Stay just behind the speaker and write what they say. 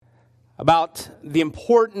about the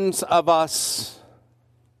importance of us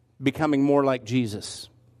becoming more like Jesus.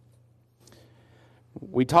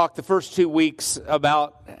 We talked the first 2 weeks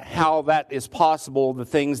about how that is possible, the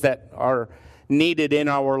things that are needed in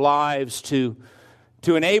our lives to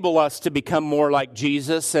enable us to become more like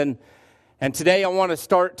Jesus. And today I want to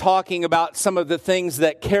start talking about some of the things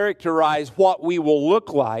that characterize what we will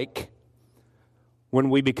look like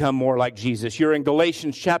when we become more like Jesus. You're in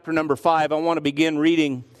Galatians chapter number 5. I want to begin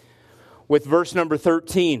reading with verse number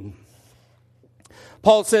 13.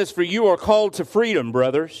 Paul says, "For you are called to freedom,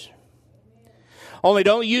 brothers. Only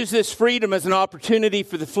don't use this freedom as an opportunity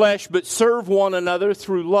for the flesh, but serve one another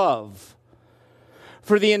through love.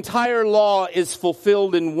 For the entire law is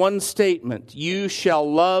fulfilled in one statement: you shall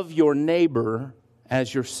love your neighbor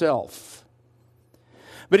as yourself.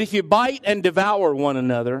 But if you bite and devour one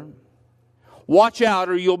another, watch out,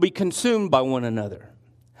 or you'll be consumed by one another.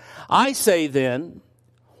 I say then,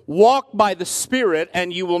 walk by the Spirit,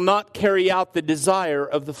 and you will not carry out the desire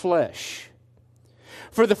of the flesh.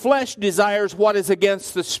 For the flesh desires what is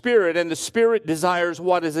against the Spirit, and the Spirit desires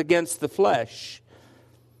what is against the flesh.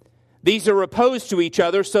 These are opposed to each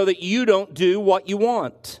other, so that you don't do what you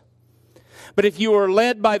want. But if you are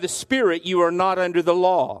led by the Spirit, you are not under the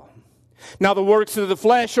law. Now the works of the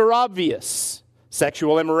flesh are obvious: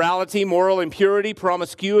 sexual immorality, moral impurity,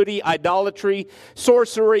 promiscuity, idolatry,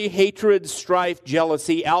 sorcery, hatred, strife,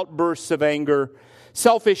 jealousy, outbursts of anger,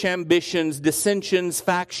 selfish ambitions, dissensions,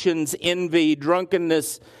 factions, envy,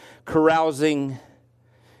 drunkenness, carousing,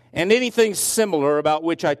 and anything similar, about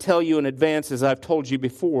which I tell you in advance, as I've told you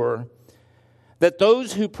before, that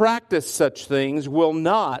those who practice such things will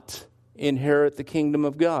not inherit the kingdom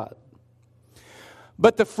of God.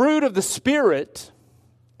 But the fruit of the Spirit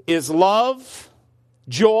is love,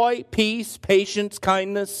 joy, peace, patience,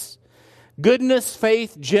 kindness, goodness,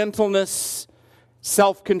 faith, gentleness,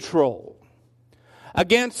 self-control.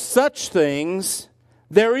 Against such things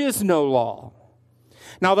there is no law.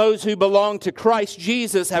 Now those who belong to Christ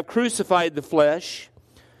Jesus have crucified the flesh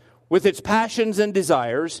with its passions and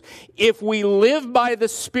desires. If we live by the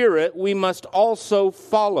Spirit, we must also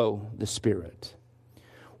follow the Spirit.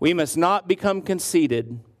 We must not become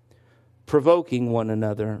conceited, provoking one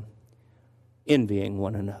another, envying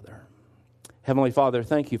one another." Heavenly Father,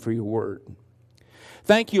 thank you for your word.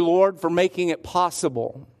 Thank you, Lord, for making it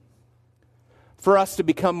possible for us to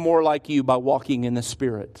become more like you by walking in the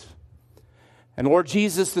Spirit. And Lord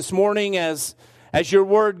Jesus, this morning as your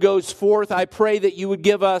word goes forth, I pray that you would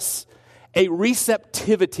give us a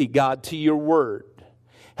receptivity, God, to your word.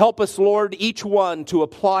 Help us, Lord, each one to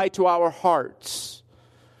apply to our hearts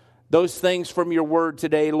those things from your word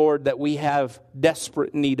today, Lord, that we have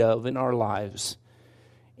desperate need of in our lives.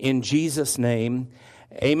 In Jesus' name,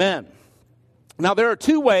 amen. Now, there are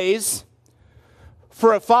two ways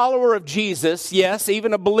for a follower of Jesus, yes,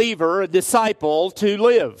 even a believer, a disciple, to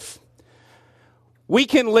live. We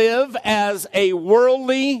can live as a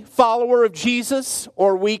worldly follower of Jesus,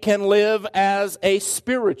 or we can live as a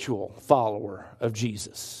spiritual follower of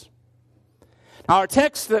Jesus. Now, our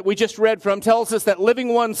text that we just read from tells us that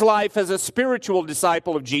living one's life as a spiritual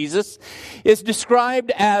disciple of Jesus is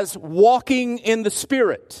described as walking in the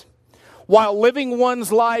Spirit, while living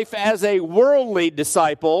one's life as a worldly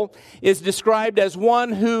disciple is described as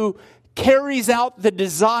one who carries out the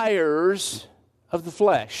desires of the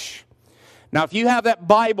flesh. Now, if you have that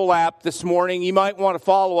Bible app this morning, you might want to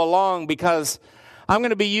follow along, because I'm going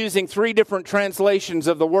to be using 3 different translations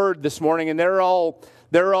of the word this morning, and they're all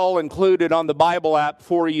included on the Bible app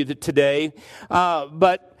for you today.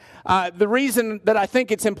 But the reason that I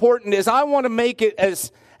think it's important is I want to make it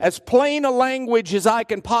as plain a language as I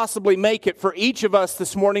can possibly make it for each of us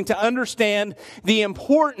this morning to understand the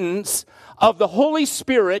importance of the Holy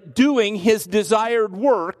Spirit doing His desired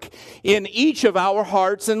work in each of our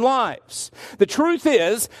hearts and lives. The truth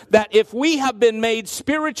is that if we have been made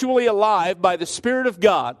spiritually alive by the Spirit of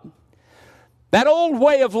God, that old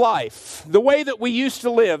way of life, the way that we used to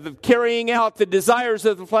live, of carrying out the desires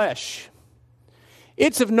of the flesh,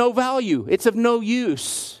 it's of no value. It's of no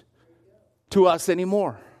use to us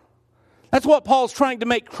anymore. That's what Paul's trying to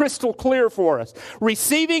make crystal clear for us.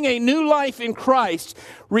 Receiving a new life in Christ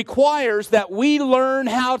requires that we learn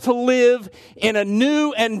how to live in a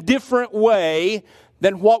new and different way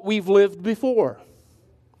than what we've lived before.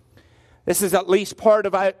 This is at least part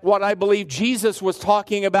of what I believe Jesus was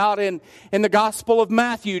talking about in the Gospel of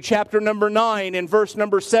Matthew, chapter number 9, and verse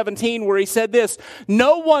number 17, where he said this: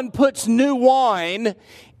 "No one puts new wine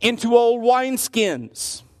into old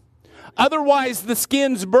wineskins. Otherwise the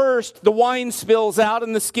skins burst, the wine spills out,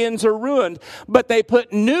 and the skins are ruined. But they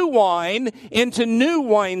put new wine into new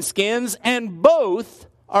wineskins, and both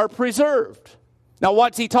are preserved. Now,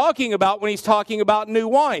 what's he talking about when he's talking about new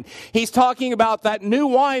wine? He's talking about that new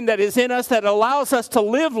wine that is in us that allows us to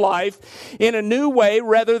live life in a new way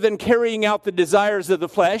rather than carrying out the desires of the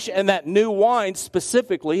flesh. And that new wine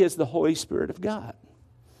specifically is the Holy Spirit of God.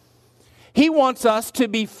 He wants us to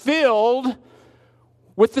be filled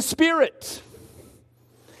with the Spirit.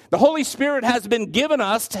 The Holy Spirit has been given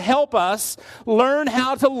us to help us learn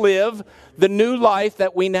how to live the new life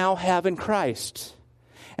that we now have in Christ.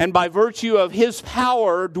 And by virtue of His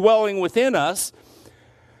power dwelling within us,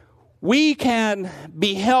 we can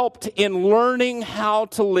be helped in learning how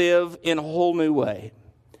to live in a whole new way.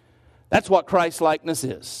 That's what Christ-likeness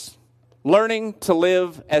is. Learning to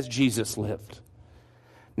live as Jesus lived.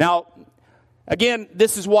 Now, again,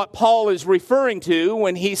 this is what Paul is referring to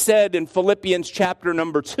when he said in Philippians chapter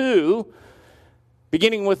number 2,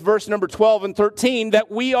 beginning with verse number 12 and 13, that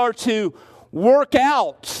we are to work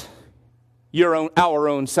out our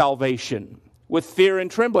own salvation with fear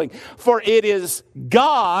and trembling. For it is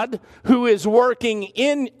God who is working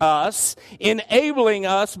in us, enabling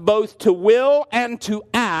us both to will and to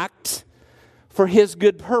act for His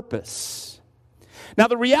good purpose. Now,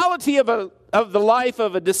 the reality of the life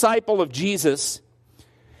of a disciple of Jesus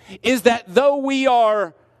is that though we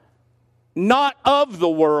are not of the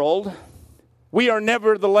world, we are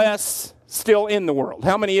nevertheless still in the world.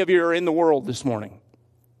 How many of you are in the world this morning?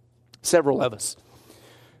 Several of us.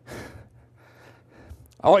 I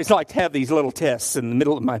always like to have these little tests in the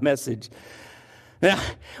middle of my message. Now,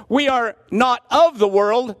 we are not of the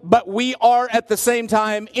world, but we are at the same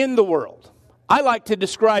time in the world. I like to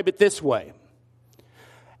describe it this way.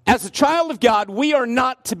 As a child of God, we are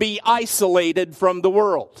not to be isolated from the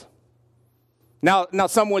world. Now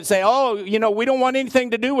some would say, we don't want anything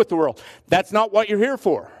to do with the world. That's not what you're here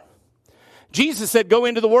for. Jesus said, go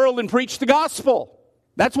into the world and preach the gospel.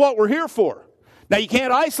 That's what we're here for. Now, you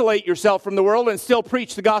can't isolate yourself from the world and still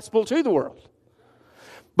preach the gospel to the world.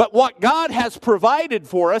 But what God has provided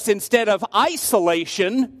for us instead of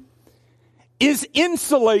isolation is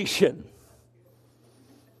insulation.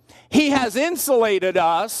 He has insulated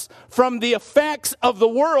us from the effects of the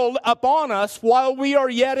world upon us while we are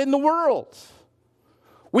yet in the world.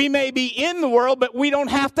 We may be in the world, but we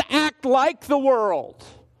don't have to act like the world.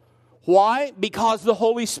 Why? Because the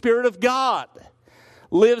Holy Spirit of God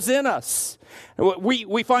lives in us.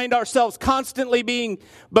 We find ourselves constantly being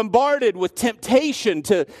bombarded with temptation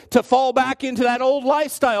to fall back into that old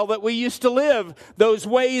lifestyle that we used to live, those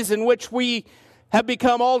ways in which we have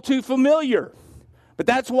become all too familiar. But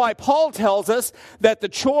that's why Paul tells us that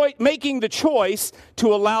making the choice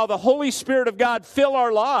to allow the Holy Spirit of God fill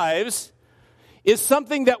our lives is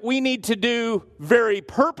something that we need to do very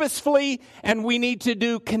purposefully and we need to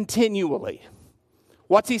do continually.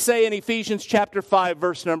 What's he say in Ephesians chapter 5,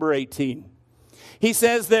 verse number 18? He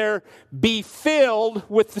says there, be filled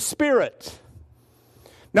with the Spirit.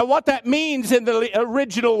 Now, what that means in the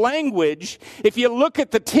original language, if you look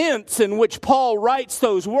at the tense in which Paul writes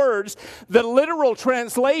those words, the literal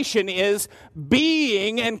translation is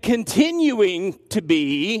being and continuing to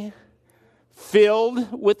be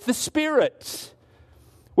filled with the Spirit,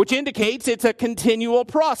 which indicates it's a continual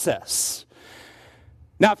process.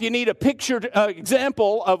 Now, if you need a pictured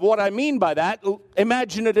example of what I mean by that,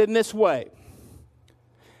 imagine it in this way.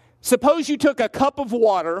 Suppose you took a cup of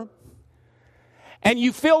water and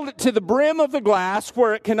you filled it to the brim of the glass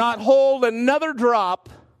where it cannot hold another drop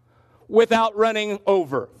without running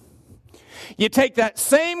over. You take that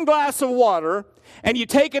same glass of water and you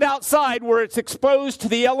take it outside where it's exposed to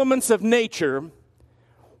the elements of nature.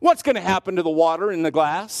 What's going to happen to the water in the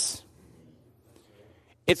glass?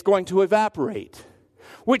 It's going to evaporate.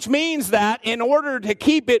 Which means that in order to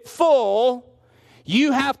keep it full,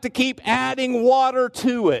 you have to keep adding water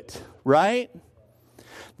to it, right?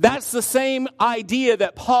 That's the same idea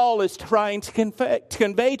that Paul is trying to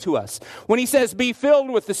convey to us. When he says be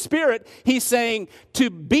filled with the Spirit, he's saying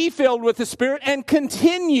to be filled with the Spirit and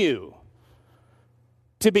continue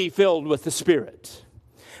to be filled with the Spirit.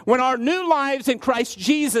 When our new lives in Christ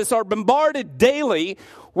Jesus are bombarded daily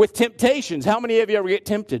with temptations, how many of you ever get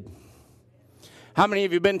tempted? How many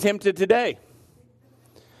of you have been tempted today?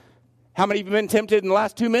 How many of you have been tempted in the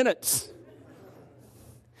last 2 minutes?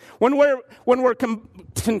 When we're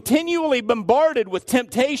continually bombarded with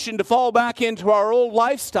temptation to fall back into our old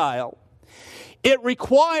lifestyle, it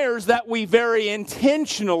requires that we very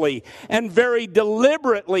intentionally and very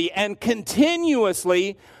deliberately and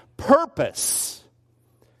continuously purpose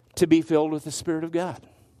to be filled with the Spirit of God.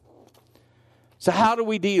 So how do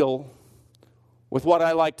we deal with what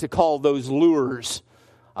I like to call those lures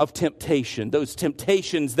of temptation, those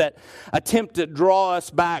temptations that attempt to draw us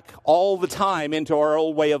back all the time into our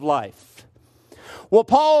old way of life. Well,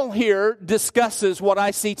 Paul here discusses what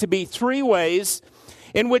I see to be three ways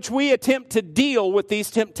in which we attempt to deal with these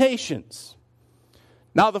temptations.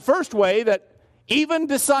 Now, the first way that even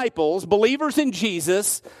disciples, believers in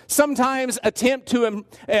Jesus, sometimes attempt to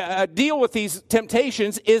deal with these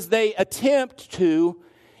temptations is they attempt to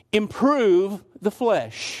improve the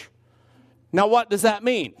flesh. Now, what does that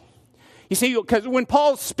mean? You see, because when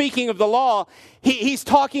Paul's speaking of the law, he's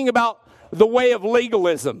talking about the way of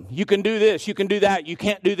legalism. You can do this, you can do that, you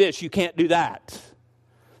can't do this, you can't do that.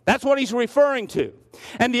 That's what he's referring to.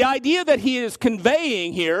 And the idea that he is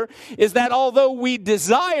conveying here is that although we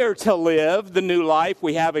desire to live the new life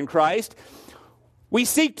we have in Christ, we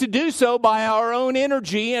seek to do so by our own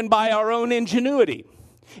energy and by our own ingenuity.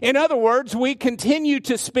 In other words, we continue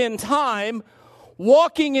to spend time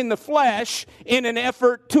walking in the flesh in an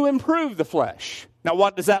effort to improve the flesh. Now,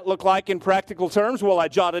 what does that look like in practical terms? Well, I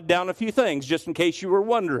jotted down a few things just in case you were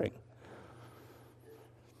wondering.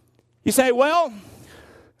 You say, well,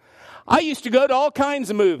 I used to go to all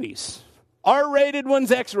kinds of movies, R-rated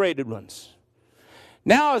ones, X-rated ones.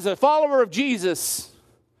 Now, as a follower of Jesus,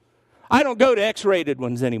 I don't go to X-rated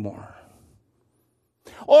ones anymore.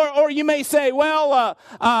 Or you may say, well,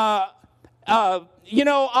 I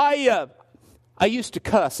used to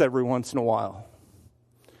cuss every once in a while.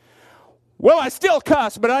 Well, I still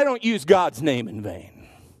cuss, but I don't use God's name in vain.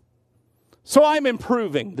 So I'm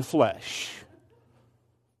improving the flesh.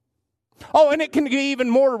 Oh, and it can be even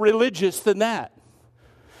more religious than that.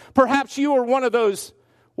 Perhaps you are one of those,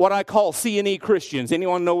 what I call C&E Christians.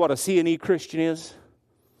 Anyone know what a C&E Christian is?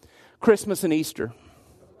 Christmas and Easter.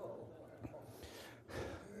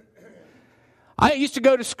 I used to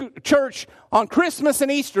go to church on Christmas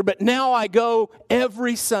and Easter, but now I go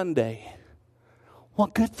every Sunday. Well,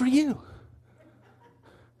 good for you.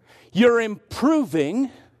 You're improving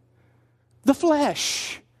the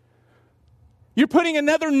flesh. You're putting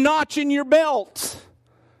another notch in your belt.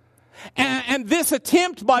 And this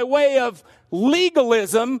attempt by way of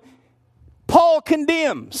legalism, Paul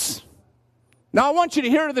condemns. Now I want you to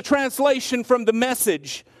hear the translation from the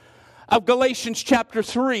Message of Galatians chapter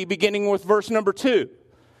 3, beginning with verse number 2.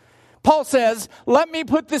 Paul says, "Let me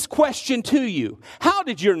put this question to you. How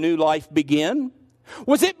did your new life begin?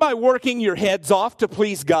 Was it by working your heads off to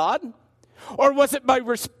please God? Or was it by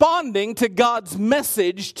responding to God's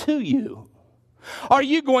message to you? Are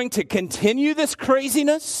you going to continue this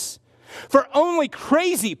craziness? For only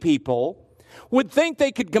crazy people would think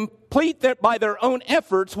they could complete by their own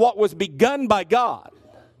efforts what was begun by God.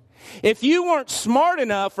 If you weren't smart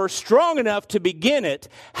enough or strong enough to begin it,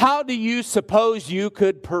 how do you suppose you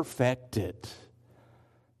could perfect it?"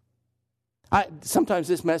 Sometimes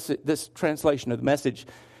this translation of the Message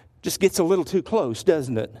just gets a little too close,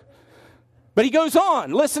 doesn't it? But he goes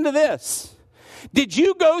on. Listen to this. Did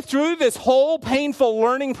you go through this whole painful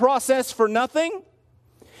learning process for nothing?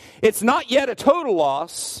 It's not yet a total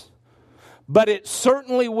loss, but it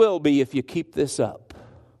certainly will be if you keep this up.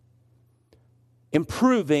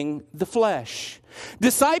 Improving the flesh.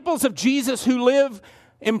 Disciples of Jesus who live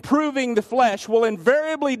improving the flesh will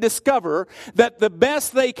invariably discover that the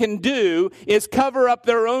best they can do is cover up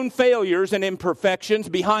their own failures and imperfections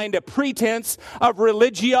behind a pretense of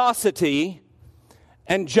religiosity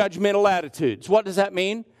and judgmental attitudes. What does that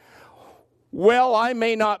mean? Well, I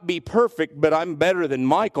may not be perfect, but I'm better than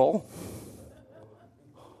Michael.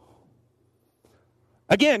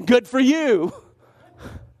 Again, good for you.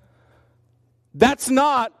 That's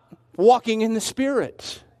not walking in the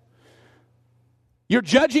Spirit. You're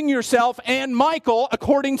judging yourself and Michael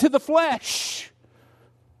according to the flesh.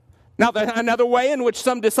 Now, another way in which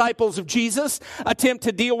some disciples of Jesus attempt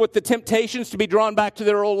to deal with the temptations to be drawn back to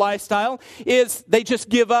their old lifestyle is they just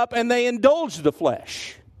give up and they indulge the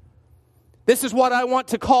flesh. This is what I want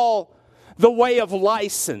to call the way of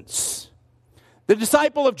license. The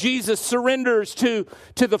disciple of Jesus surrenders to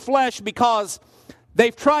the flesh because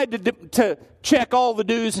they've tried to check all the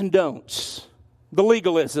do's and don'ts, the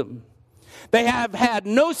legalism. They have had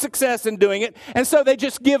no success in doing it, and so they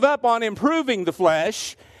just give up on improving the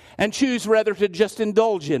flesh and choose rather to just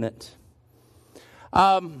indulge in it.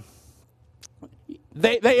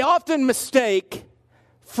 They often mistake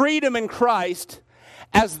freedom in Christ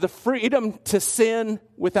as the freedom to sin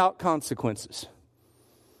without consequences.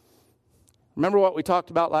 Remember what we talked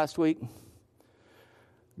about last week?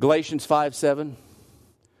 Galatians 5:7.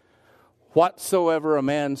 Whatsoever a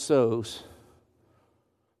man sows,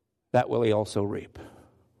 that will he also reap.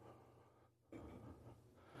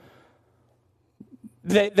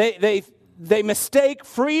 They mistake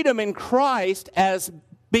freedom in Christ as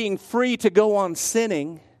being free to go on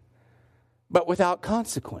sinning, but without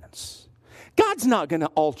consequence. God's not going to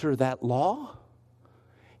alter that law.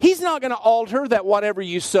 He's not going to alter that whatever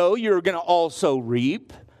you sow, you're going to also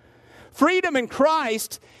reap. Freedom in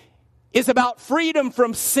Christ is about freedom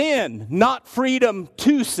from sin, not freedom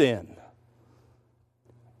to sin.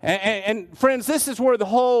 And friends, this is where the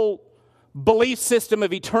whole belief system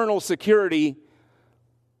of eternal security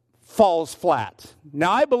falls flat.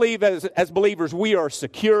 Now, I believe as believers, we are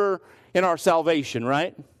secure in our salvation,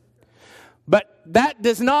 right? But that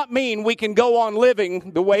does not mean we can go on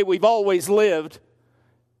living the way we've always lived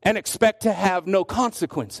and expect to have no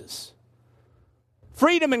consequences.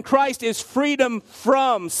 Freedom in Christ is freedom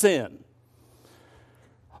from sin.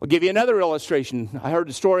 I'll give you another illustration. I heard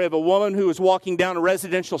the story of a woman who was walking down a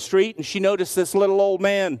residential street, and she noticed this little old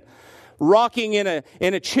man rocking in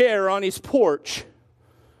a chair on his porch.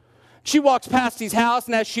 She walks past his house,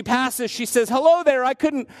 and as she passes, she says, "Hello there, I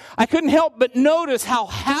couldn't help but notice how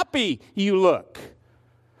happy you look.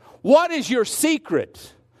 What is your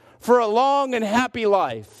secret for a long and happy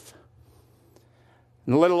life?"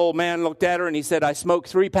 And the little old man looked at her and he said, "I smoke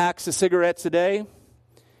 3 packs of cigarettes a day.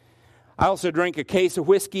 I also drink a case of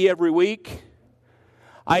whiskey every week.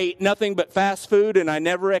 I eat nothing but fast food and I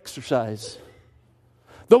never exercise."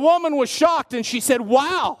 The woman was shocked and she said,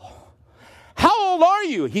 "Wow, how old are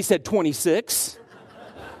you?" He said, 26.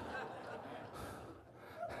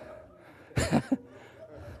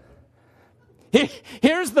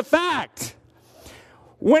 Here's the fact.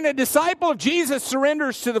 When a disciple of Jesus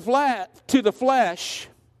surrenders to the flesh,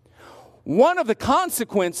 one of the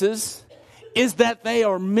consequences is that they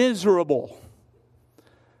are miserable.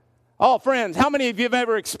 Oh, friends, how many of you have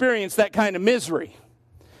ever experienced that kind of misery?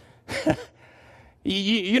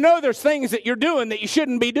 You know there's things that you're doing that you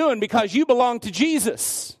shouldn't be doing because you belong to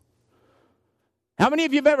Jesus. How many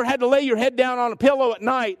of you have ever had to lay your head down on a pillow at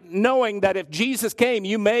night knowing that if Jesus came,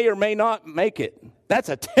 you may or may not make it? That's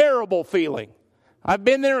a terrible feeling. I've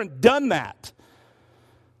been there and done that.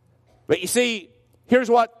 But you see,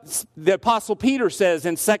 here's what the Apostle Peter says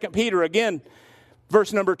in 2 Peter, again,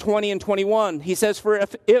 verse number 20 and 21. He says, "For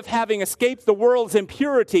if having escaped the world's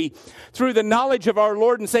impurity through the knowledge of our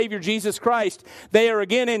Lord and Savior Jesus Christ, they are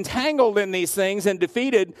again entangled in these things and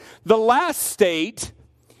defeated, the last state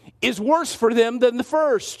is worse for them than the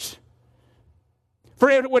first. For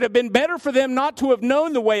it would have been better for them not to have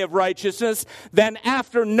known the way of righteousness than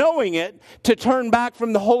after knowing it to turn back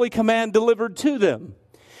from the holy command delivered to them.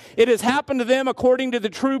 It has happened to them according to the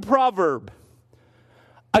true proverb,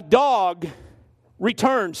 a dog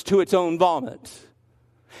returns to its own vomit,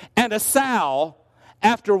 and a sow,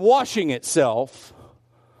 after washing itself,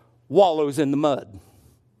 wallows in the mud."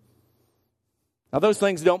 Now those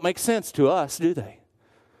things don't make sense to us, do they?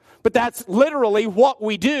 But that's literally what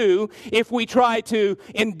we do if we try to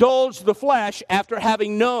indulge the flesh after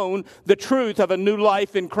having known the truth of a new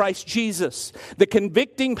life in Christ Jesus. The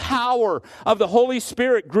convicting power of the Holy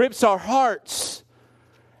Spirit grips our hearts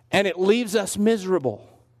and it leaves us miserable.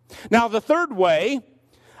 Now, the third way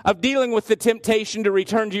of dealing with the temptation to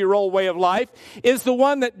return to your old way of life is the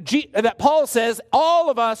one that Paul says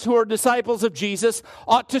all of us who are disciples of Jesus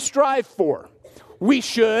ought to strive for. We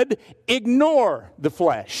should ignore the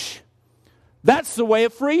flesh. That's the way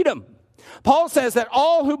of freedom. Paul says that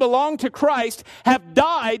all who belong to Christ have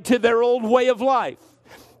died to their old way of life.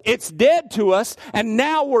 It's dead to us, and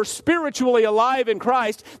now we're spiritually alive in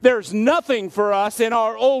Christ. There's nothing for us in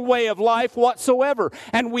our old way of life whatsoever,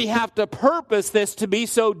 and we have to purpose this to be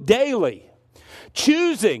so daily,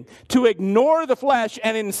 choosing to ignore the flesh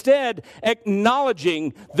and instead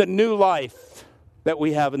acknowledging the new life that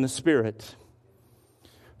we have in the Spirit.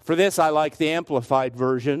 For this, I like the Amplified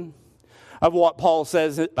version of what Paul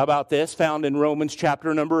says about this, found in Romans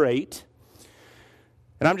chapter number 8.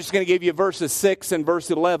 And I'm just going to give you verses 6 and verse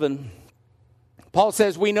 11. Paul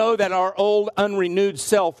says, "We know that our old unrenewed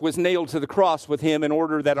self was nailed to the cross with him in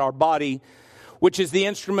order that our body, which is the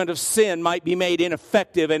instrument of sin, might be made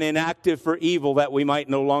ineffective and inactive for evil, that we might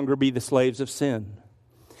no longer be the slaves of sin.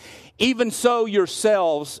 Even so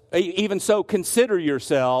consider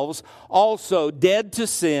yourselves also dead to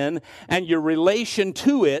sin and your relation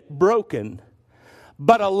to it broken,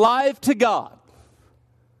 but alive to God."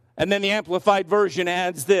 And then the Amplified version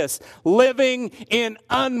adds this, "living in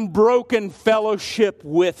unbroken fellowship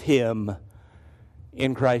with him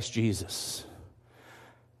in Christ Jesus."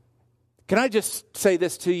 Can I just say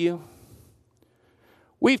this to you?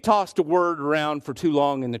 We've tossed a word around for too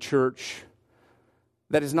long in the church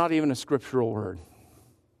that is not even a scriptural word.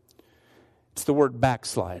 It's the word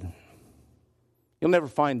backslide. You'll never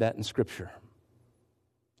find that in Scripture.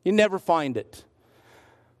 You never find it.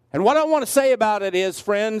 And what I want to say about it is,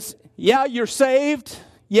 friends, yeah, you're saved.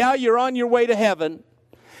 Yeah, you're on your way to heaven.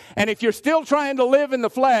 And if you're still trying to live in the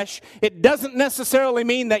flesh, it doesn't necessarily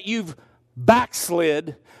mean that you've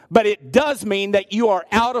backslid, but it does mean that you are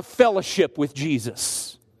out of fellowship with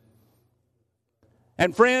Jesus.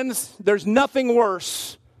 And friends, there's nothing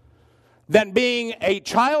worse than being a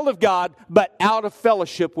child of God, but out of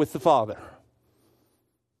fellowship with the Father.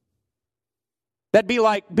 That'd be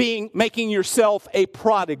like making yourself a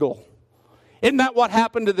prodigal. Isn't that what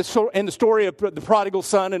happened in the story of the prodigal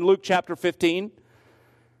son in Luke chapter 15?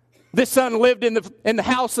 This son lived in the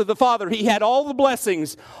house of the father. He had all the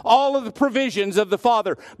blessings, all of the provisions of the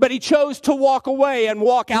father, but he chose to walk away and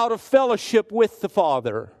walk out of fellowship with the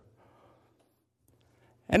Father.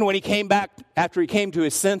 And when he came back, after he came to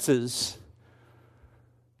his senses,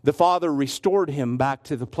 the Father restored him back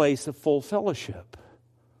to the place of full fellowship.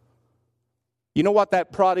 You know what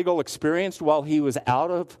that prodigal experienced while he was out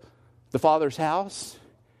of the Father's house?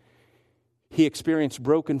 He experienced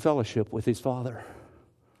broken fellowship with his Father.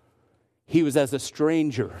 He was as a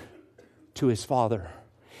stranger to his Father.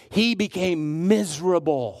 He became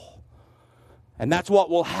miserable. And that's what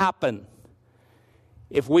will happen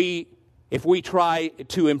if we try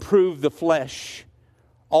to improve the flesh,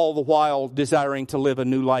 all the while desiring to live a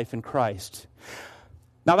new life in Christ.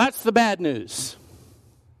 Now that's the bad news.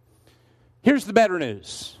 Here's the better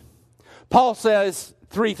news. Paul says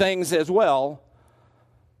 3 things as well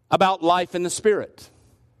about life in the Spirit.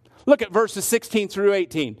 Look at verses 16 through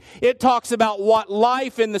 18. It talks about what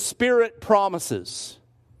life in the Spirit promises.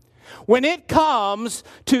 When it comes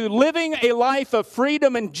to living a life of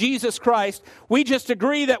freedom in Jesus Christ, we just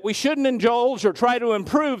agree that we shouldn't indulge or try to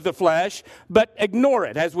improve the flesh, but ignore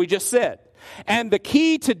it, as we just said. And the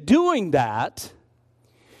key to doing that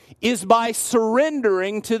is by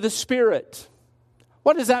surrendering to the Spirit.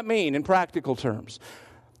 What does that mean in practical terms?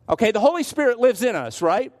 Okay, the Holy Spirit lives in us,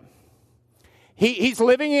 right? He's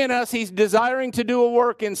living in us. He's desiring to do a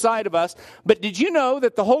work inside of us. But did you know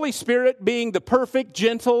that the Holy Spirit, being the perfect,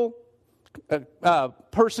 gentle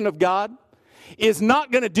person of God, is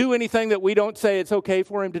not going to do anything that we don't say it's okay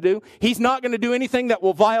for him to do? He's not going to do anything that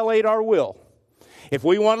will violate our will. If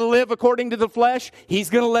we want to live according to the flesh, he's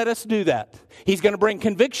going to let us do that. He's going to bring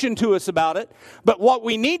conviction to us about it. But what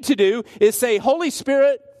we need to do is say, Holy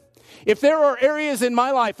Spirit, if there are areas in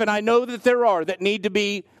my life, and I know that there are, that need to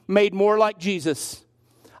be made more like Jesus,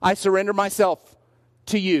 I surrender myself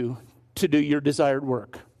to you to do your desired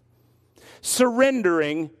work.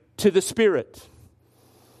 Surrendering to the Spirit.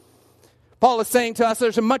 Paul is saying to us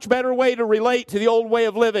there's a much better way to relate to the old way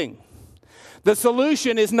of living. The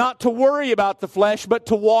solution is not to worry about the flesh, but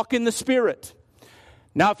to walk in the Spirit.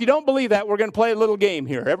 Now, if you don't believe that, we're going to play a little game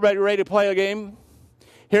here. Everybody ready to play a game?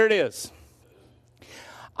 Here it is.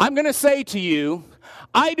 I'm going to say to you,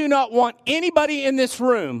 I do not want anybody in this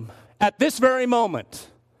room at this very moment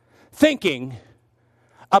thinking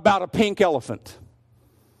about a pink elephant.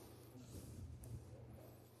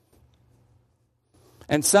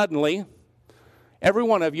 And suddenly, every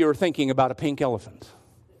one of you are thinking about a pink elephant.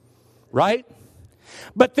 Right?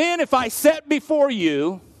 But then if I set before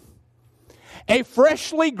you a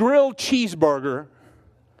freshly grilled cheeseburger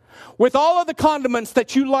with all of the condiments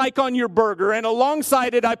that you like on your burger, and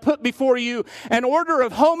alongside it I put before you an order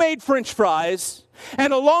of homemade French fries,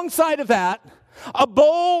 and alongside of that, a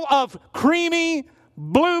bowl of creamy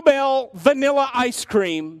Bluebell vanilla ice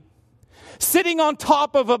cream, sitting on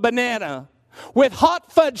top of a banana, with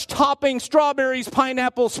hot fudge topping, strawberries,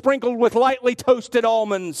 pineapples sprinkled with lightly toasted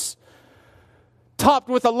almonds, topped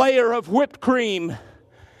with a layer of whipped cream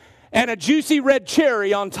and a juicy red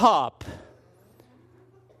cherry on top.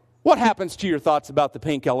 What happens to your thoughts about the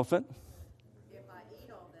pink elephant? If I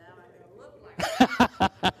eat all that, I'm going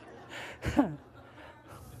to look like it.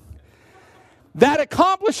 That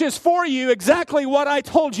accomplishes for you exactly what I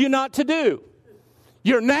told you not to do.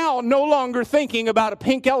 You're now no longer thinking about a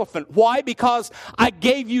pink elephant. Why? Because I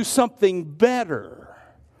gave you something better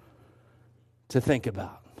to think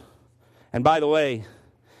about. And by the way,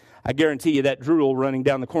 I guarantee you that drool running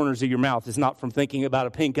down the corners of your mouth is not from thinking about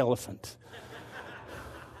a pink elephant.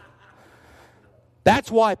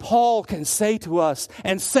 That's why Paul can say to us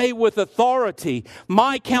and say with authority,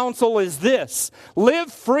 my counsel is this: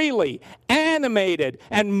 live freely, animated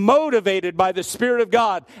and motivated by the Spirit of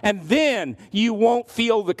God, and then you won't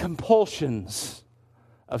feel the compulsions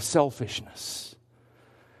of selfishness.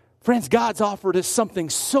 Friends, God's offered us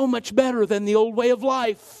something so much better than the old way of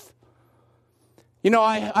life. You know,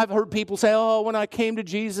 I've heard people say, oh, when I came to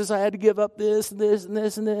Jesus, I had to give up this and this and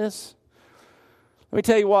this and this. Let me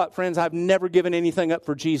tell you what, friends, I've never given anything up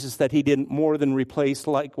for Jesus that He didn't more than replace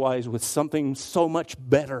likewise with something so much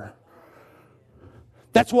better.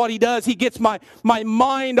 That's what He does. He gets my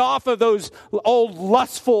mind off of those old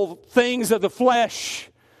lustful things of the flesh.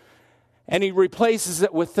 And He replaces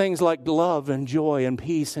it with things like love and joy and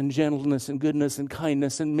peace and gentleness and goodness and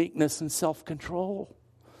kindness and meekness and self-control.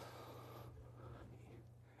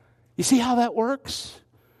 You see how that works?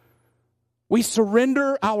 We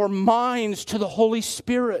surrender our minds to the Holy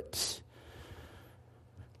Spirit.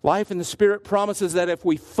 Life in the Spirit promises that if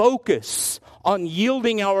we focus on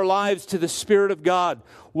yielding our lives to the Spirit of God,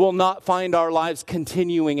 we'll not find our lives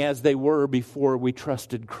continuing as they were before we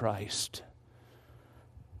trusted Christ.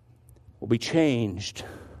 We'll be changed.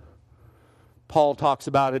 Paul talks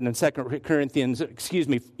about it in 2 Corinthians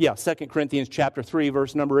chapter 3,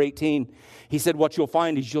 verse number 18. He said what you'll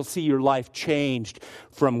find is you'll see your life changed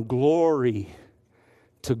from glory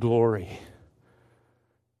to glory.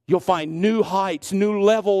 You'll find new heights, new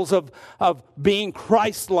levels of being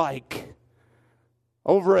Christ-like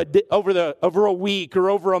over a week or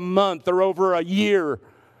over a month or over a year.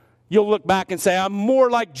 You'll look back and say, I'm more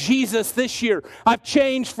like Jesus this year. I've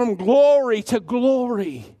changed from glory to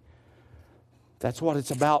glory. That's what it's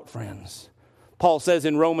about, friends. Paul says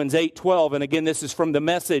in Romans 8:12, and again, this is from the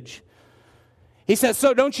Message. He says,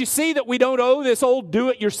 so don't you see that we don't owe this old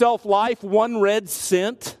do-it-yourself life one red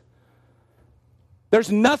cent? There's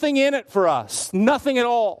nothing in it for us, nothing at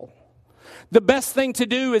all. The best thing to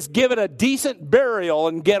do is give it a decent burial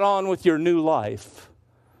and get on with your new life.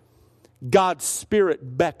 God's Spirit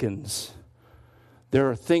beckons. There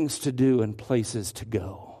are things to do and places to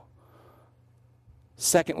go.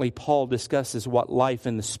 Secondly, Paul discusses what life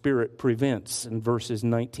in the Spirit prevents in verses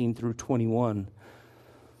 19 through 21.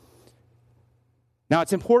 Now,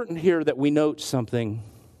 it's important here that we note something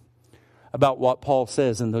about what Paul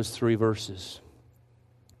says in those 3 verses.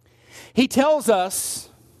 He tells us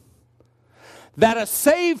that a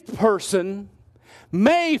saved person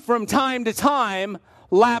may from time to time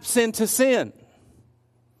lapse into sin.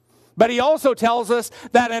 But he also tells us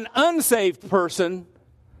that an unsaved person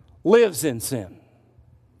lives in sin.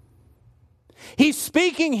 He's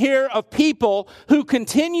speaking here of people who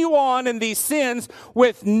continue on in these sins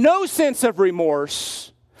with no sense of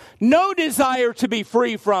remorse, no desire to be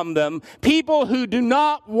free from them, people who do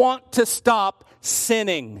not want to stop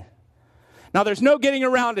sinning. Now, there's no getting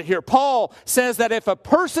around it here. Paul says that if a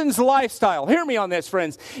person's lifestyle, hear me on this,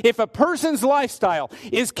 friends, if a person's lifestyle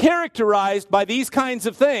is characterized by these kinds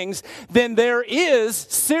of things, then there is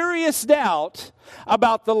serious doubt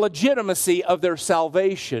about the legitimacy of their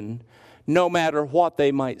salvation, no matter what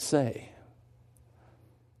they might say.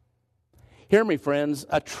 Hear me, friends,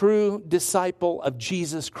 a true disciple of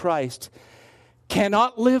Jesus Christ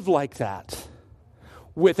cannot live like that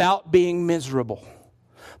without being miserable.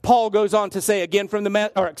 Paul goes on to say again from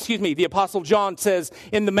the Apostle John says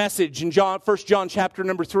in the Message in 1 John chapter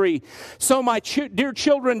number 3, so my dear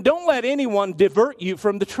children, don't let anyone divert you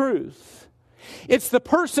from the truth. It's the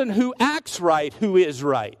person who acts right who is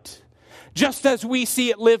right, just as we see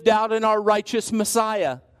it lived out in our righteous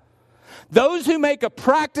Messiah. Those who make a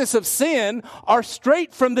practice of sin are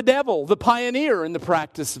straight from the devil, the pioneer in the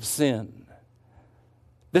practice of sin.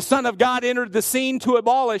 The Son of God entered the scene to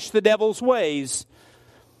abolish the devil's ways.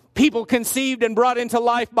 People conceived and brought into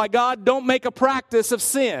life by God don't make a practice of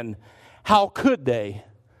sin. How could they?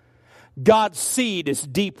 God's seed is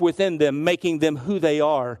deep within them, making them who they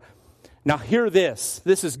are. Now hear this.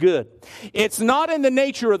 This is good. It's not in the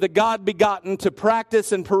nature of the God-begotten to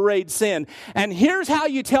practice and parade sin. And here's how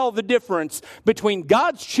you tell the difference between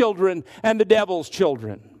God's children and the devil's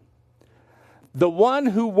children. The one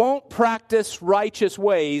who won't practice righteous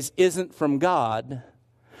ways isn't from God,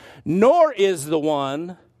 nor is the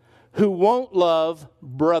one who won't love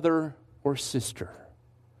brother or sister.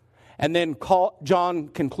 And then John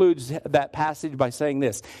concludes that passage by saying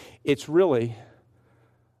this. It's really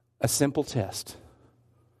a simple test.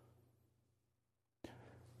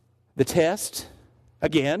 The test,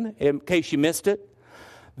 again, in case you missed it,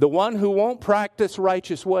 the one who won't practice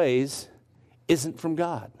righteous ways isn't from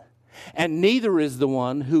God. And neither is the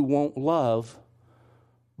one who won't love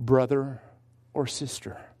brother or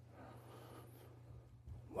sister.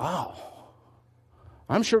 Wow.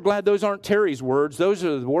 I'm sure glad those aren't Terry's words. Those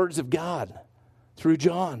are the words of God through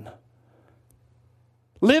John.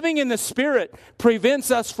 Living in the Spirit prevents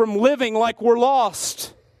us from living like we're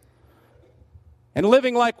lost. And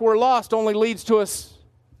living like we're lost only leads to us,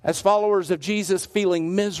 as followers of Jesus,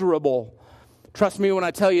 feeling miserable. Trust me when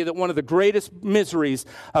I tell you that one of the greatest miseries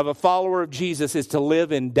of a follower of Jesus is to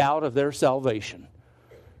live in doubt of their salvation.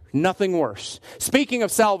 Nothing worse. Speaking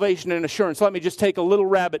of salvation and assurance, let me just take a little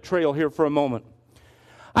rabbit trail here for a moment.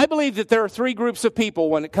 I believe that there are three groups of people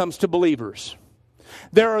when it comes to believers.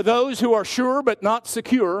 There are those who are sure but not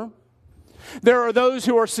secure. There are those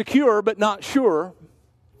who are secure but not sure.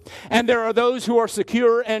 And there are those who are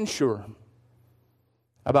secure and sure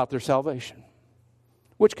about their salvation.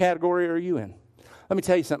 Which category are you in? Let me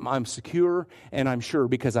tell you something. I'm secure and I'm sure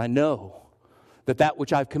because I know that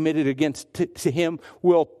which I've committed against to Him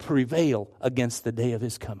will prevail against the day of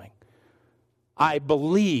His coming. I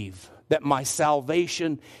believe that my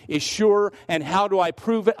salvation is sure. And how do I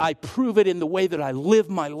prove it? I prove it in the way that I live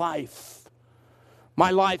my life.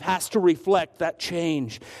 My life has to reflect that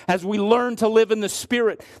change. As we learn to live in the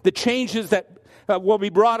Spirit, the changes that will be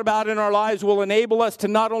brought about in our lives will enable us to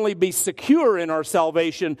not only be secure in our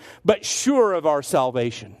salvation, but sure of our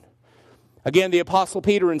salvation. Again, the Apostle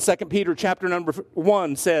Peter in 2 Peter chapter number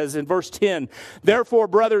 1 says in verse 10, "Therefore,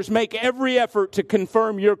 brothers, make every effort to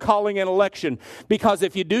confirm your calling and election, because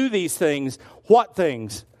if you do these things," what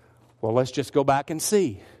things? Well, let's just go back and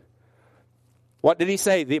see. What did he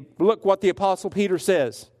say? Look what the Apostle Peter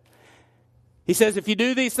says. He says, if you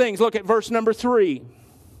do these things, look at verse number 3.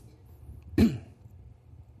 Is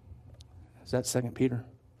that 2 Peter?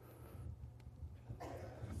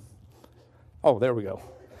 Oh, there we go.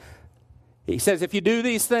 He says, if you do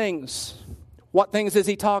these things, what things is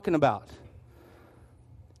he talking about?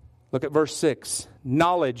 Look at verse 6.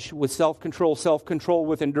 Knowledge with self-control, self-control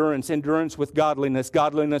with endurance, endurance with godliness,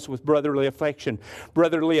 godliness with brotherly affection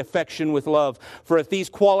with love. For if these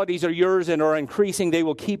qualities are yours and are increasing, they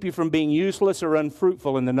will keep you from being useless or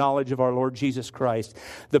unfruitful in the knowledge of our Lord Jesus Christ.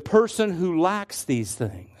 The person who lacks these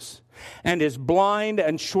things and is blind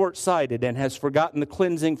and short-sighted and has forgotten the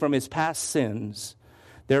cleansing from his past sins,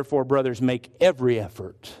 therefore, brothers, make every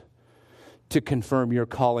effort to confirm your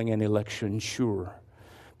calling and election sure.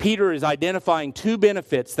 Peter is identifying two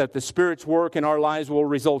benefits that the Spirit's work in our lives will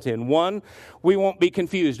result in. One, we won't be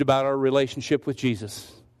confused about our relationship with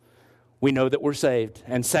Jesus. We know that we're saved.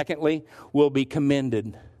 And secondly, we'll be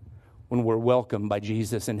commended when we're welcomed by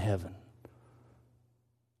Jesus in heaven.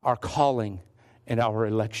 Our calling and our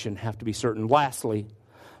election have to be certain. Lastly,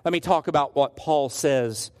 let me talk about what Paul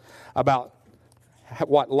says about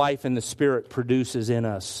what life in the Spirit produces in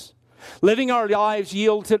us. Living our lives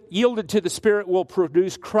yielded to the Spirit will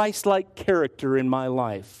produce Christ-like character in my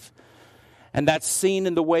life. And that's seen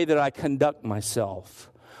in the way that I conduct myself,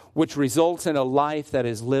 which results in a life that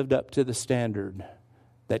is lived up to the standard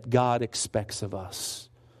that God expects of us.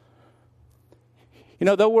 You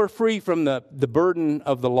know, though we're free from the burden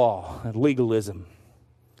of the law and legalism,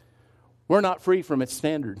 we're not free from its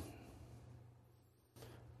standard.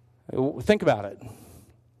 Think about it.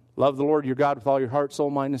 Love the Lord your God with all your heart, soul,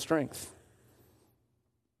 mind, and strength.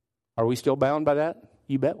 Are we still bound by that?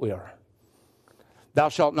 You bet we are. Thou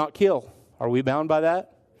shalt not kill. Are we bound by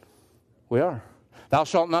that? We are. Thou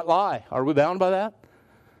shalt not lie. Are we bound by that?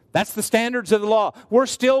 That's the standards of the law. We're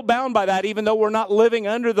still bound by that even though we're not living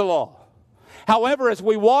under the law. However, as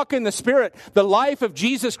we walk in the Spirit, the life of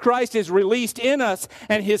Jesus Christ is released in us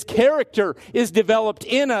and His character is developed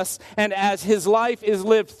in us. And as His life is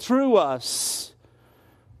lived through us,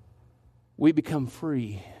 we become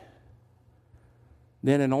free.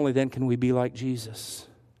 Then and only then can we be like Jesus.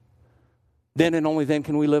 Then and only then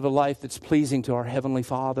can we live a life that's pleasing to our Heavenly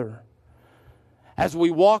Father. As we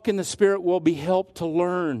walk in the Spirit, we'll be helped to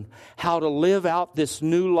learn how to live out this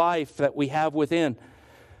new life that we have within.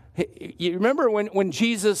 You remember when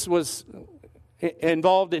Jesus was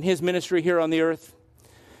involved in His ministry here on the earth?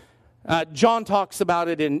 John talks about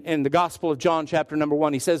it in the Gospel of John, chapter number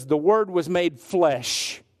 1. He says, the Word was made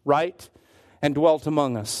flesh, right? And dwelt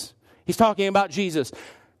among us. He's talking about Jesus.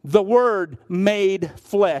 The Word made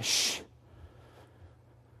flesh.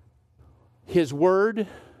 His Word,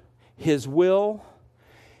 His will,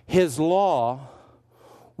 His law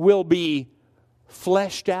will be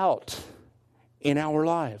fleshed out in our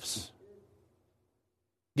lives.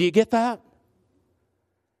 Do you get that?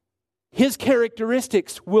 His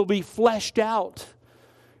characteristics will be fleshed out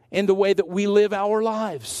in the way that we live our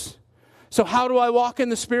lives. So how do I walk in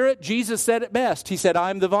the Spirit? Jesus said it best. He said,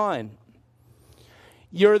 I'm the vine.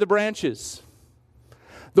 You're the branches.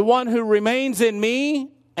 The one who remains in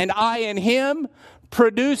me and I in him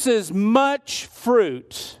produces much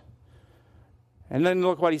fruit. And then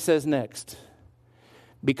look what he says next.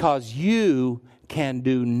 Because you can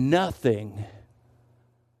do nothing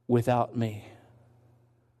without me.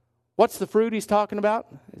 What's the fruit he's talking about?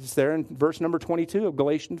 It's there in verse number 22 of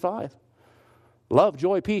Galatians 5. Love,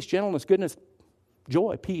 joy, peace, gentleness, goodness,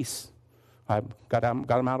 joy, peace. I got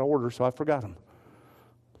them out of order, so I forgot them.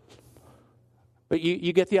 But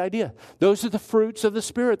you get the idea. Those are the fruits of the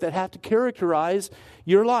Spirit that have to characterize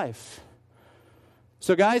your life.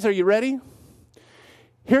 So guys, are you ready?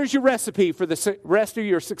 Here's your recipe for the rest of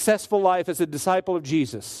your successful life as a disciple of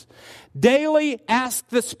Jesus. Daily ask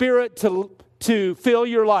the Spirit to fill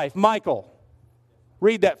your life. Michael,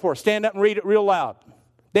 read that for us. Stand up and read it real loud.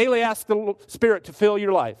 Daily ask the Spirit to fill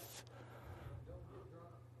your life.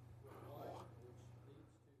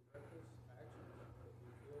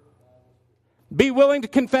 Be willing to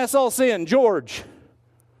confess all sin. George.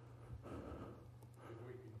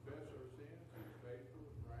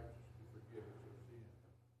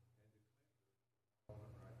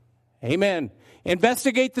 Amen.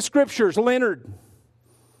 Investigate the Scriptures. Leonard.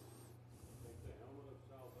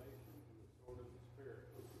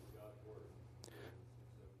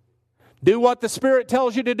 Do what the Spirit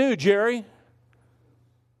tells you to do, Jerry.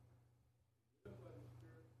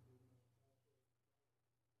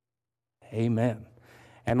 Amen.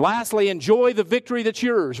 And lastly, enjoy the victory that's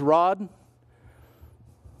yours, Rod.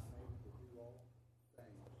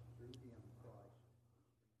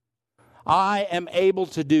 I am able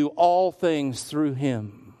to do all things through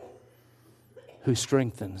Him who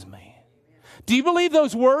strengthens me. Do you believe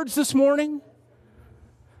those words this morning?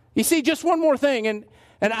 You see, just one more thing, and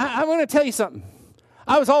I'm going to tell you something.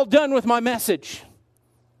 I was all done with my message.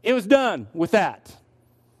 It was done with that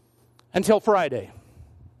until Friday.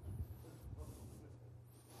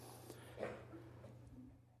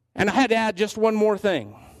 And I had to add just one more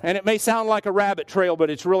thing. And it may sound like a rabbit trail, but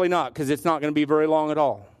it's really not, because it's not going to be very long at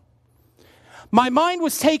all. My mind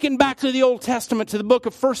was taken back to the Old Testament, to the book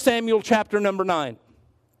of 1 Samuel chapter number 9.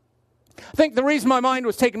 I think the reason my mind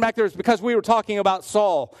was taken back there is because we were talking about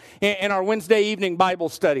Saul in our Wednesday evening Bible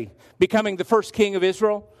study, becoming the first king of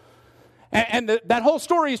Israel. And that whole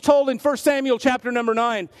story is told in 1 Samuel chapter number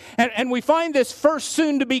 9. And we find this first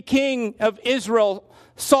soon-to-be king of Israel,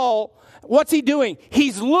 Saul. What's he doing?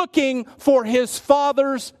 He's looking for his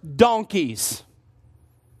father's donkeys.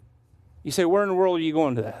 You say, where in the world are you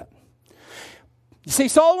going to that? You see,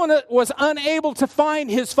 Saul was unable to find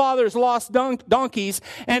his father's lost donkeys,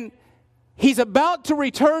 and he's about to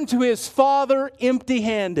return to his father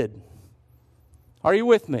empty-handed. Are you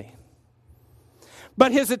with me?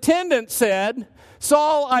 But his attendant said,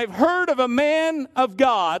 Saul, I've heard of a man of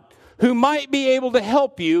God who might be able to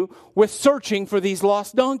help you with searching for these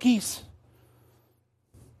lost donkeys.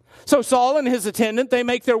 So Saul and his attendant, they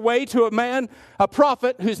make their way to a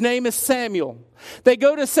prophet whose name is Samuel. They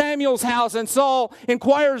go to Samuel's house, and Saul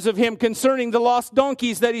inquires of him concerning the lost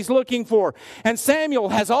donkeys that he's looking for. And Samuel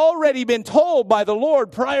has already been told by the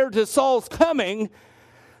Lord prior to Saul's coming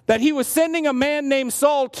that he was sending a man named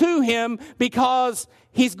Saul to him because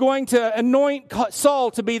he's going to anoint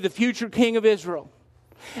Saul to be the future king of Israel.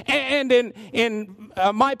 And in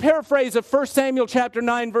my paraphrase of 1 Samuel chapter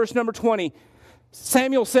 9, verse number 20,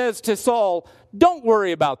 Samuel says to Saul, don't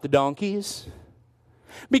worry about the donkeys,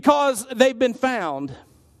 because they've been found.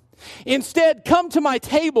 Instead, come to my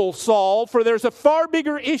table, Saul, for there's a far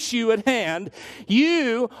bigger issue at hand.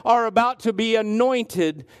 You are about to be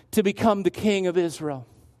anointed to become the king of Israel.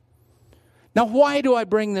 Now, why do I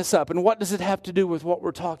bring this up, and what does it have to do with what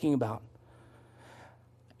we're talking about?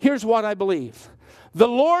 Here's what I believe. The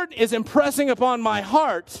Lord is impressing upon my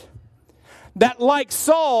heart that, like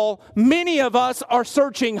Saul, many of us are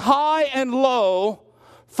searching high and low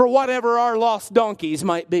for whatever our lost donkeys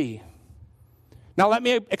might be. Now, let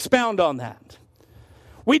me expound on that.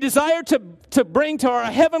 We desire to bring to our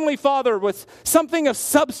Heavenly Father with something of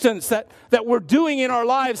substance that we're doing in our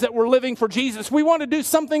lives, that we're living for Jesus. We want to do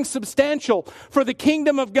something substantial for the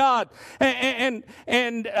kingdom of God. And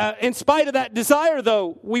in spite of that desire,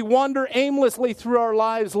 though, we wander aimlessly through our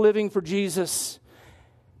lives living for Jesus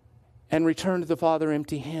and return to the Father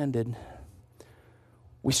empty-handed.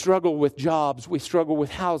 We struggle with jobs, we struggle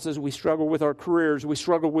with houses, we struggle with our careers, we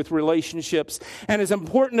struggle with relationships. And as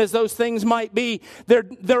important as those things might be,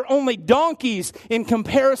 they're only donkeys in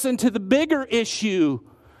comparison to the bigger issue.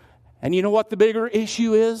 And you know what the bigger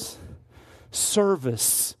issue is?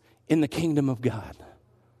 Service in the kingdom of God.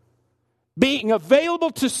 Being available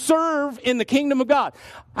to serve in the kingdom of God.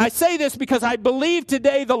 I say this because I believe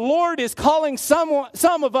today the Lord is calling some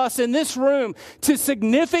of us in this room to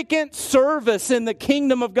significant service in the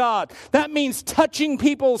kingdom of God. That means touching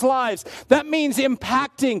people's lives. That means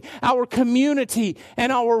impacting our community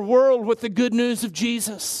and our world with the good news of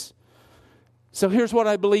Jesus. So here's what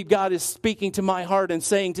I believe God is speaking to my heart and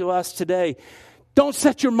saying to us today. Don't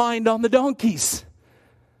set your mind on the donkeys.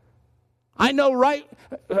 I know, right?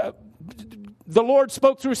 the Lord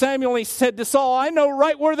spoke through Samuel and he said to Saul, I know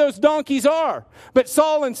right where those donkeys are. But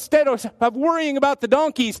Saul, instead of worrying about the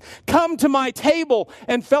donkeys, come to my table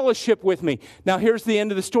and fellowship with me. Now here's the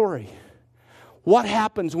end of the story. What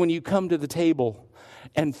happens when you come to the table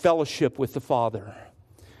and fellowship with the Father?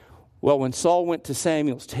 Well, when Saul went to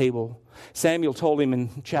Samuel's table, Samuel told him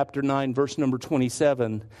in chapter 9, verse number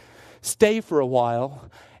 27, stay for a while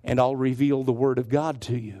and I'll reveal the word of God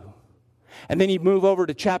to you. And then you move over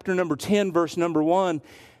to chapter number 10, verse number 1.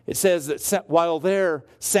 It says that while there,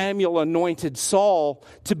 Samuel anointed Saul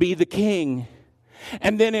to be the king.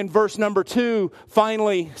 And then in verse number 2,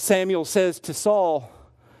 finally Samuel says to Saul,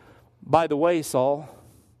 by the way, Saul,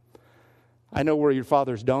 I know where your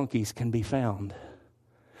father's donkeys can be found.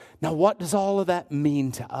 Now, what does all of that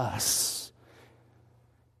mean to us?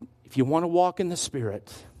 If you want to walk in the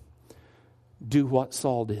Spirit, do what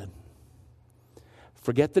Saul did.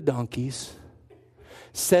 Forget the donkeys.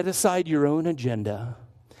 Set aside your own agenda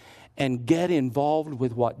and get involved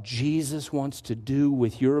with what Jesus wants to do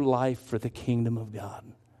with your life for the kingdom of God.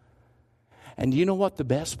 And you know what the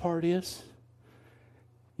best part is?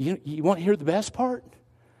 You want to hear the best part?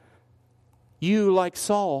 You, like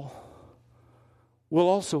Saul, will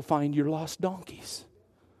also find your lost donkeys.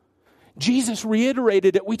 Jesus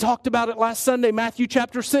reiterated it. We talked about it last Sunday, Matthew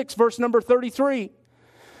chapter 6, verse number 33.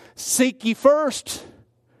 Seek ye first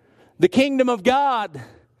the kingdom of God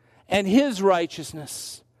and His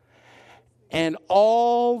righteousness, and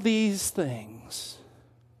all these things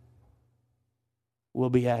will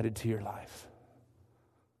be added to your life.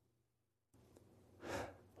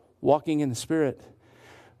 Walking in the Spirit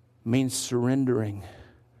means surrendering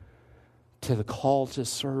to the call to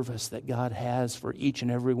service that God has for each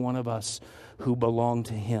and every one of us who belong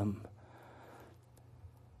to Him.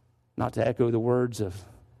 Not to echo the words of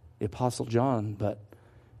the Apostle John, but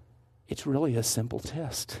it's really a simple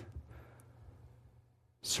test.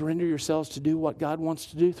 Surrender yourselves to do what God wants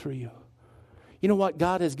to do through you. You know what?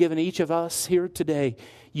 God has given each of us here today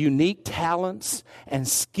unique talents and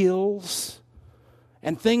skills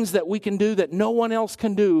and things that we can do that no one else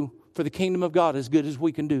can do for the kingdom of God as good as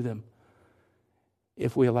we can do them,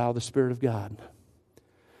 if we allow the Spirit of God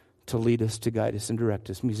to lead us, to guide us, and direct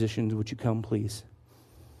us. Musicians, would you come, please?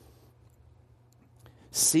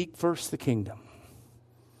 Seek first the kingdom.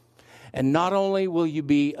 And not only will you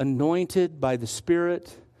be anointed by the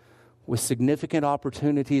Spirit with significant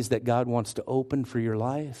opportunities that God wants to open for your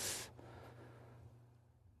life,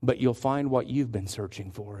 but you'll find what you've been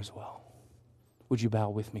searching for as well. Would you bow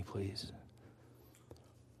with me, please?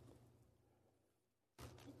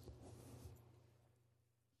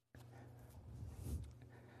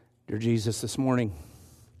 Dear Jesus, this morning,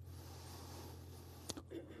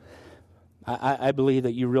 I believe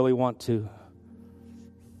that you really want to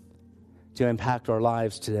impact our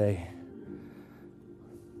lives today.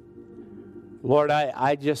 Lord,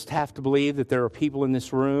 I just have to believe that there are people in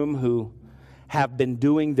this room who have been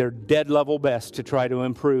doing their dead level best to try to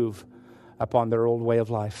improve upon their old way of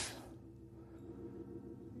life.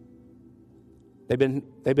 They've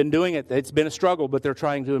been doing it. It's been a struggle, but they're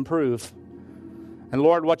trying to improve. And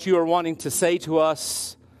Lord, what you are wanting to say to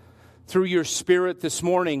us through your Spirit this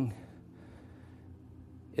morning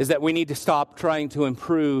is that we need to stop trying to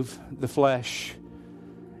improve the flesh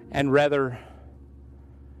and rather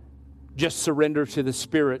just surrender to the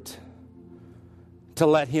Spirit to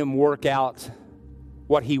let Him work out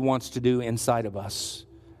what He wants to do inside of us.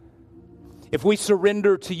 If we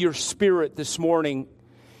surrender to your Spirit this morning,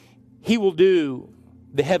 He will do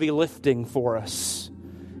the heavy lifting for us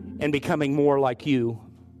and becoming more like you.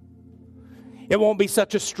 It won't be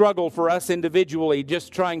such a struggle for us individually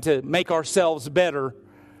just trying to make ourselves better.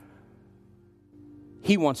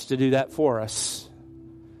 He wants to do that for us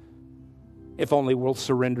if only we'll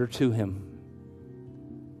surrender to Him.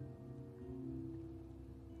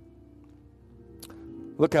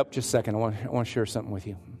 Look up just a second. I want to share something with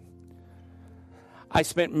you. I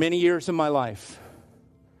spent many years of my life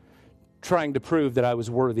trying to prove that I was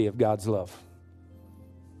worthy of God's love.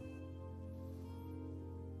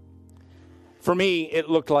 For me, it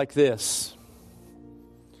looked like this.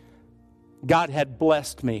 God had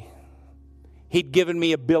blessed me. He'd given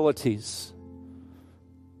me abilities.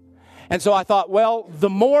 And so I thought, well, the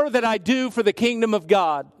more that I do for the kingdom of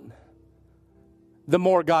God, the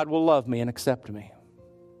more God will love me and accept me.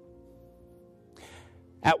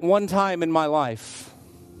 At one time in my life,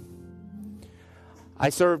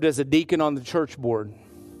 I served as a deacon on the church board.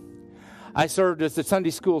 I served as the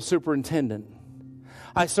Sunday school superintendent.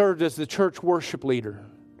 I served as the church worship leader.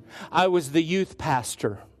 I was the youth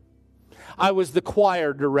pastor. I was the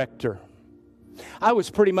choir director. I was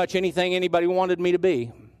pretty much anything anybody wanted me to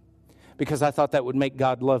be because I thought that would make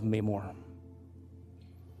God love me more.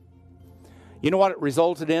 You know what it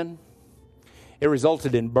resulted in? It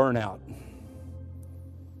resulted in burnout.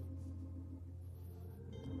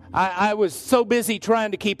 I was so busy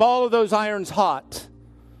trying to keep all of those irons hot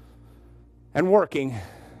and working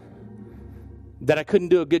that I couldn't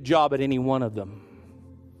do a good job at any one of them.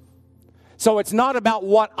 So it's not about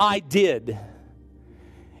what I did.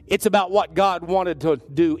 It's about what God wanted to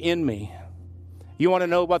do in me. You want to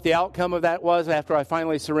know what the outcome of that was after I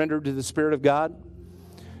finally surrendered to the Spirit of God?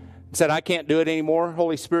 Said, I can't do it anymore.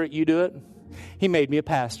 Holy Spirit, you do it. He made me a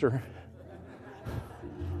pastor.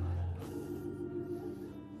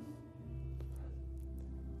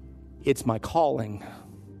 It's my calling.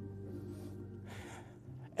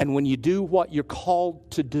 And when you do what you're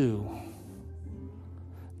called to do,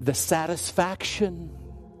 the satisfaction,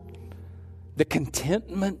 the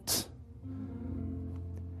contentment.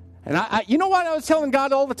 And you know what I was telling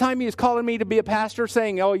God all the time He was calling me to be a pastor,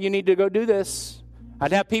 saying, oh, you need to go do this.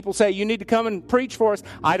 I'd have people say, you need to come and preach for us.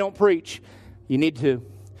 I don't preach. You need to.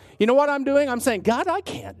 You know what I'm doing? I'm saying, God, I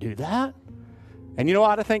can't do that. And you know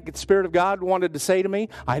what I think the Spirit of God wanted to say to me?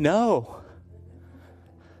 I know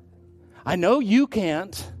you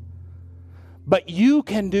can't, but you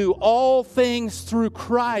can do all things through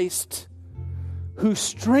Christ who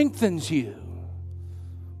strengthens you.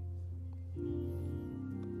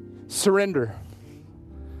 Surrender.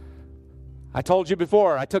 I told you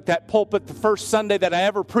before, I took that pulpit the first Sunday that I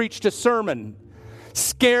ever preached a sermon,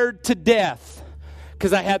 scared to death,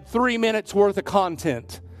 because I had 3 minutes worth of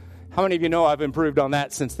content. How many of you know I've improved on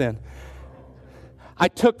that since then? I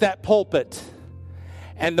took that pulpit,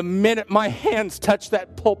 and the minute my hands touched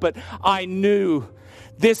that pulpit, I knew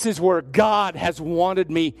this is where God has wanted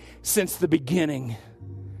me since the beginning.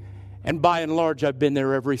 And by and large, I've been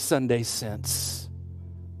there every Sunday since.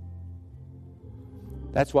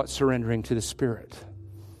 That's what surrendering to the Spirit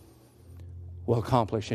will accomplish.